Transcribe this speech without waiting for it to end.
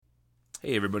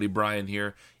Hey everybody, Brian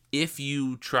here. If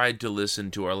you tried to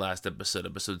listen to our last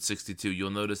episode 62,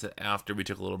 you'll notice that after we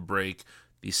took a little break,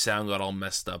 the sound got all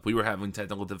messed up. We were having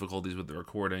technical difficulties with the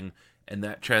recording, and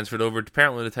that transferred over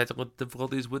apparently to technical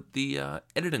difficulties with the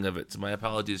editing of it. So my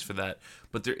apologies for that.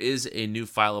 But there is a new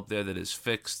file up there that is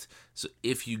fixed. So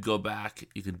if you go back,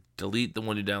 you can delete the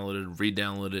one you downloaded,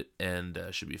 re-download it, and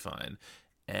should be fine.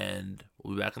 And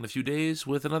we'll be back in a few days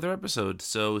with another episode.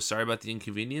 So sorry about the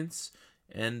inconvenience.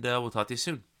 And we'll talk to you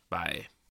soon. Bye.